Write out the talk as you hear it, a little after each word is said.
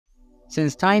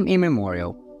Since time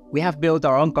immemorial, we have built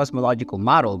our own cosmological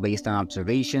model based on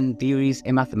observation, theories,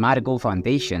 and mathematical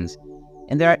foundations,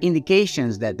 and there are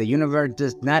indications that the universe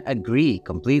does not agree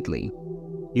completely.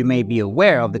 You may be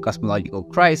aware of the cosmological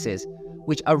crisis,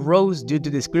 which arose due to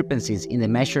discrepancies in the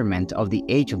measurement of the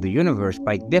age of the universe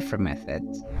by different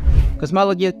methods.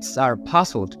 Cosmologists are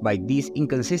puzzled by these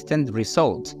inconsistent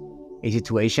results, a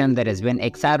situation that has been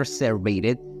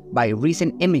exacerbated by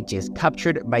recent images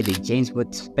captured by the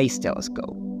Webb Space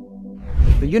Telescope.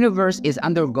 The universe is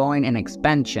undergoing an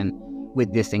expansion,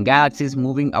 with distant galaxies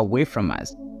moving away from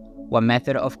us. One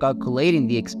method of calculating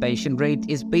the expansion rate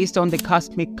is based on the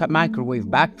cosmic microwave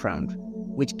background,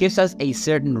 which gives us a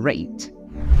certain rate.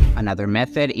 Another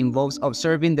method involves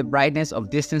observing the brightness of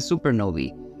distant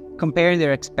supernovae, comparing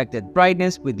their expected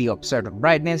brightness with the observed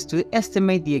brightness to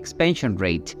estimate the expansion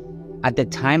rate at the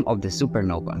time of the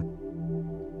supernova.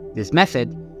 This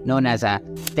method, known as a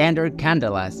standard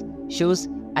candelas, shows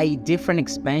a different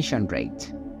expansion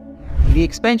rate. The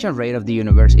expansion rate of the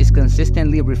universe is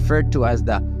consistently referred to as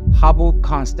the Hubble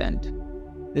constant.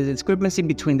 The discrepancy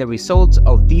between the results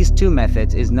of these two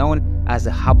methods is known as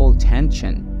the Hubble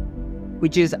tension,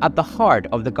 which is at the heart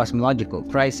of the cosmological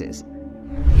crisis.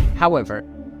 However,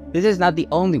 this is not the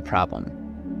only problem.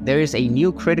 There is a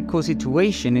new critical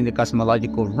situation in the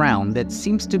cosmological realm that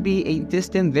seems to be a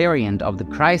distant variant of the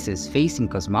crisis facing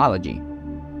cosmology.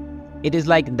 It is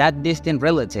like that distant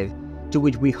relative to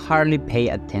which we hardly pay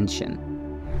attention.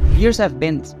 Years have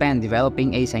been spent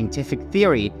developing a scientific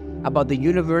theory about the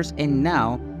universe, and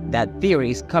now that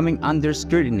theory is coming under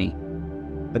scrutiny.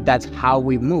 But that's how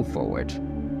we move forward.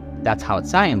 That's how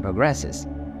science progresses.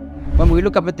 When we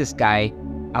look up at the sky,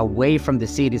 away from the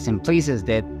cities and places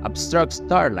that obstruct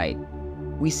starlight,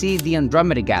 we see the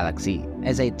Andromeda galaxy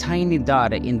as a tiny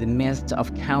dot in the midst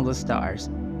of countless stars.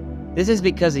 This is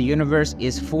because the universe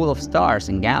is full of stars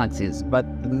and galaxies, but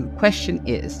the question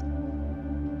is,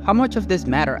 how much of this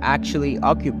matter actually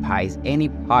occupies any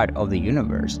part of the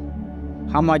universe?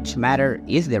 How much matter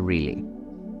is there really?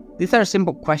 These are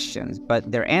simple questions,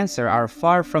 but their answers are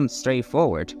far from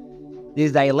straightforward.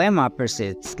 This dilemma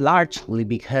persists largely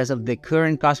because of the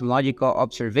current cosmological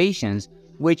observations,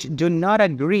 which do not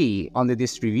agree on the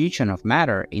distribution of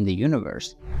matter in the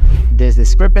universe. This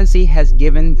discrepancy has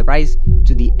given rise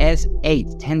to the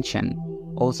S8 tension,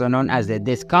 also known as the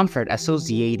discomfort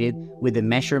associated with the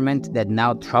measurement that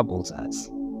now troubles us.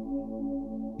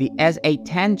 The S8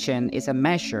 tension is a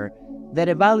measure that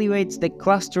evaluates the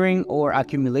clustering or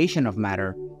accumulation of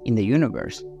matter in the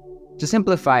universe. To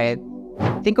simplify it,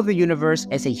 think of the universe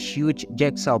as a huge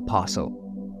jigsaw puzzle,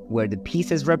 where the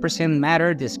pieces represent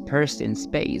matter dispersed in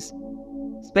space.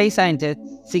 Space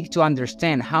scientists seek to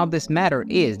understand how this matter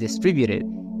is distributed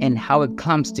and how it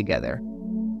comes together.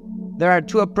 There are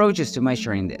two approaches to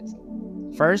measuring this.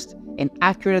 First, an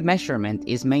accurate measurement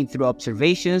is made through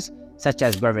observations such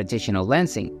as gravitational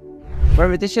lensing.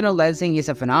 Gravitational lensing is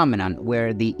a phenomenon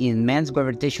where the immense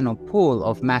gravitational pull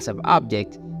of massive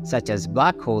objects, such as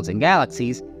black holes and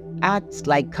galaxies, acts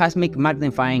like cosmic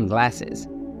magnifying glasses,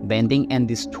 bending and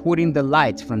distorting the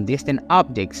light from distant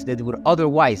objects that would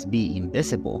otherwise be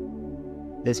invisible.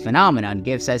 This phenomenon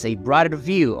gives us a broader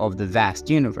view of the vast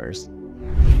universe.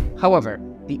 However,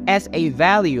 the SA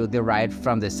value derived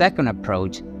from the second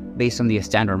approach, based on the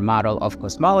standard model of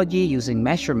cosmology using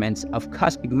measurements of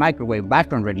cosmic microwave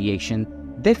background radiation,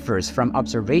 differs from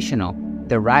observational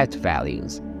derived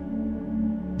values.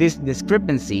 This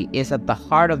discrepancy is at the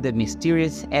heart of the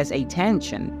mysterious SA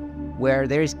tension, where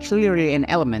there is clearly an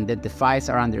element that defies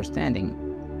our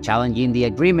understanding, challenging the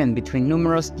agreement between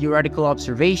numerous theoretical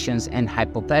observations and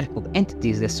hypothetical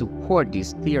entities that support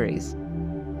these theories.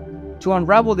 To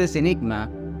unravel this enigma,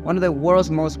 one of the world's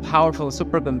most powerful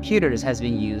supercomputers has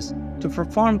been used to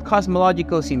perform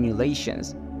cosmological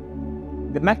simulations.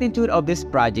 The magnitude of this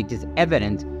project is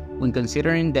evident when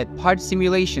considering that part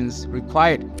simulations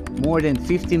required more than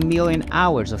 50 million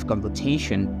hours of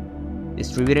computation,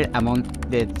 distributed among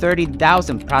the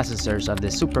 30,000 processors of the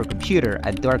supercomputer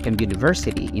at Durham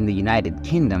University in the United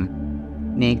Kingdom,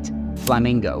 nicked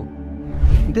Flamingo.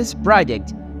 This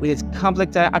project, with its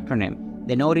complex acronym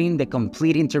denoting the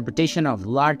complete interpretation of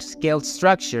large-scale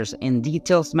structures and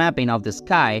detailed mapping of the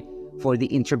sky for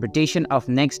the interpretation of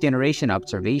next-generation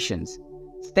observations,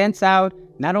 stands out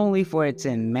not only for its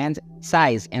immense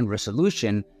size and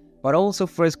resolution, but also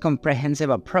for its comprehensive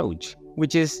approach,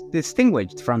 which is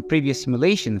distinguished from previous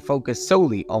simulations focused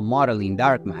solely on modeling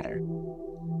dark matter.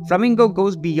 Flamingo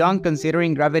goes beyond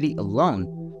considering gravity alone.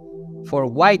 For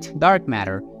white dark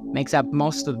matter makes up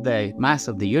most of the mass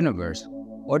of the universe.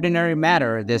 Ordinary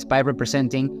matter, despite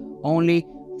representing only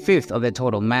 1/5 of the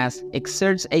total mass,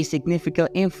 exerts a significant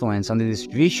influence on the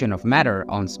distribution of matter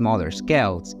on smaller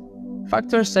scales.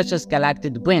 Factors such as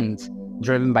galactic winds,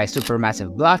 driven by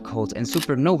supermassive black holes and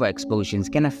supernova explosions,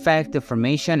 can affect the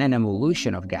formation and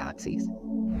evolution of galaxies.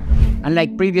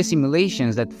 Unlike previous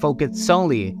simulations that focused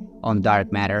solely on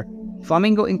dark matter,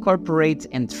 Flamingo incorporates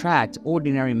and tracks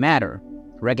ordinary matter,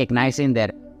 recognizing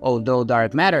that although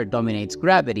dark matter dominates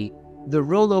gravity, the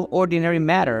role of ordinary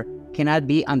matter cannot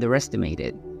be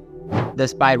underestimated.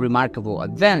 Despite remarkable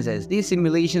advances, these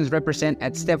simulations represent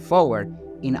a step forward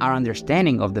in our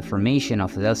understanding of the formation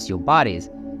of celestial bodies,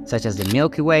 such as the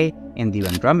Milky Way and the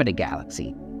Andromeda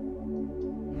Galaxy.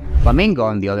 Flamingo,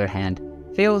 on the other hand,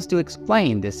 fails to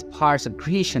explain the sparse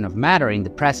accretion of matter in the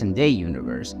present-day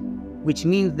universe, which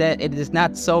means that it does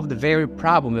not solve the very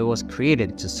problem it was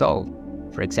created to solve.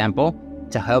 For example,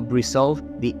 to help resolve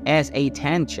the SA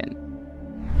tension.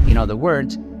 In other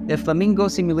words, the Flamingo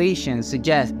simulation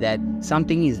suggests that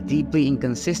something is deeply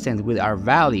inconsistent with our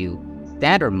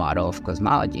standard model of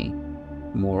cosmology.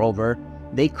 Moreover,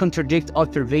 they contradict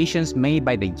observations made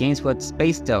by the Webb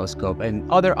Space Telescope and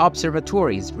other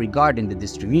observatories regarding the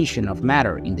distribution of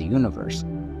matter in the universe.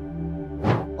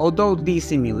 Although these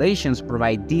simulations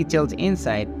provide detailed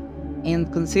insight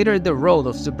and consider the role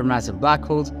of supermassive black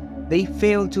holes, they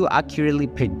fail to accurately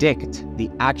predict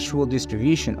the actual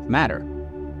distribution of matter.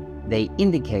 They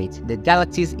indicate that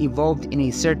galaxies evolved in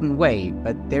a certain way,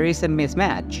 but there is a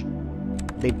mismatch.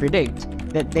 They predict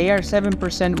that they are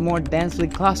 7% more densely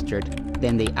clustered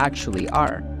than they actually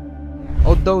are.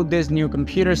 Although this new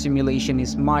computer simulation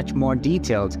is much more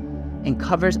detailed and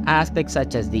covers aspects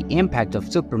such as the impact of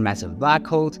supermassive black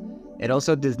holes, it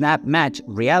also does not match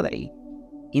reality,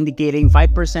 indicating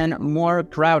 5% more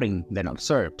crowding than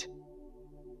observed.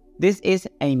 This is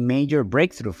a major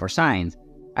breakthrough for science,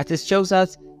 as it shows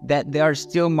us that there are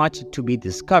still much to be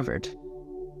discovered.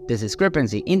 This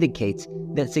discrepancy indicates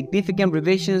that significant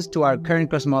revisions to our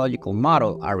current cosmological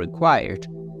model are required.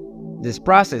 This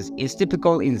process is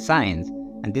typical in science,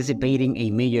 anticipating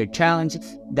a major challenge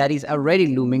that is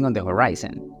already looming on the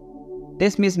horizon.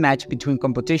 This mismatch between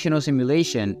computational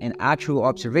simulation and actual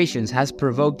observations has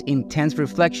provoked intense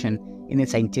reflection in the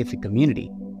scientific community.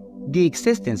 The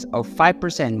existence of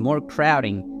 5% more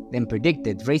crowding than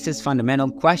predicted raises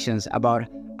fundamental questions about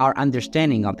our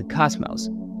understanding of the cosmos.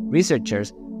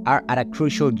 Researchers are at a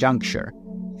crucial juncture,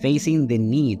 facing the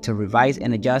need to revise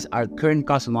and adjust our current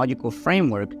cosmological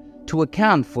framework to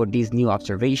account for these new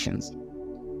observations.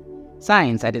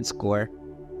 Science, at its core,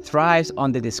 thrives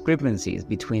on the discrepancies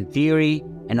between theory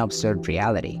and observed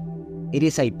reality. It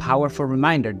is a powerful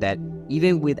reminder that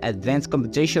even with advanced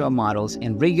computational models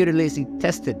and rigorously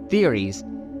tested theories,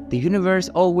 the universe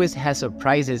always has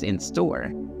surprises in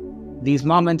store. These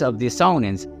moments of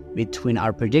dissonance between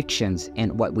our predictions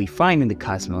and what we find in the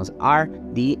cosmos are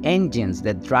the engines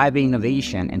that drive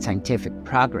innovation and scientific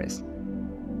progress.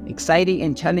 Exciting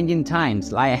and challenging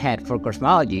times lie ahead for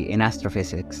cosmology and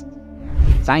astrophysics.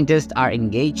 Scientists are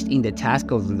engaged in the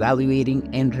task of evaluating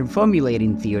and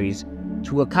reformulating theories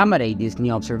to accommodate these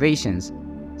new observations,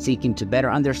 seeking to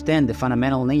better understand the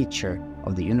fundamental nature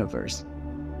of the universe.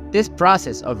 This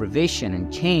process of revision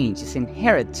and change is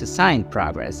inherent to science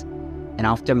progress, and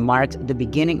often marked the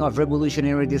beginning of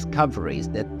revolutionary discoveries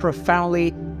that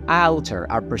profoundly alter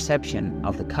our perception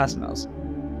of the cosmos.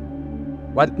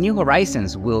 What new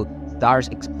horizons will stars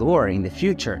explore in the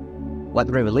future? What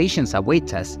revelations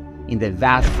await us in the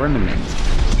vast firmament,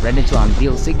 ready to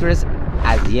unveil secrets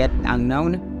as yet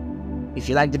unknown? If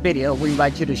you liked the video, we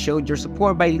invite you to show your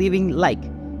support by leaving a like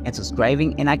and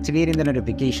subscribing and activating the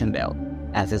notification bell,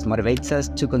 as this motivates us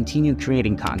to continue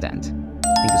creating content.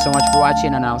 Thank you so much for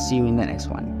watching, and I'll see you in the next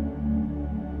one.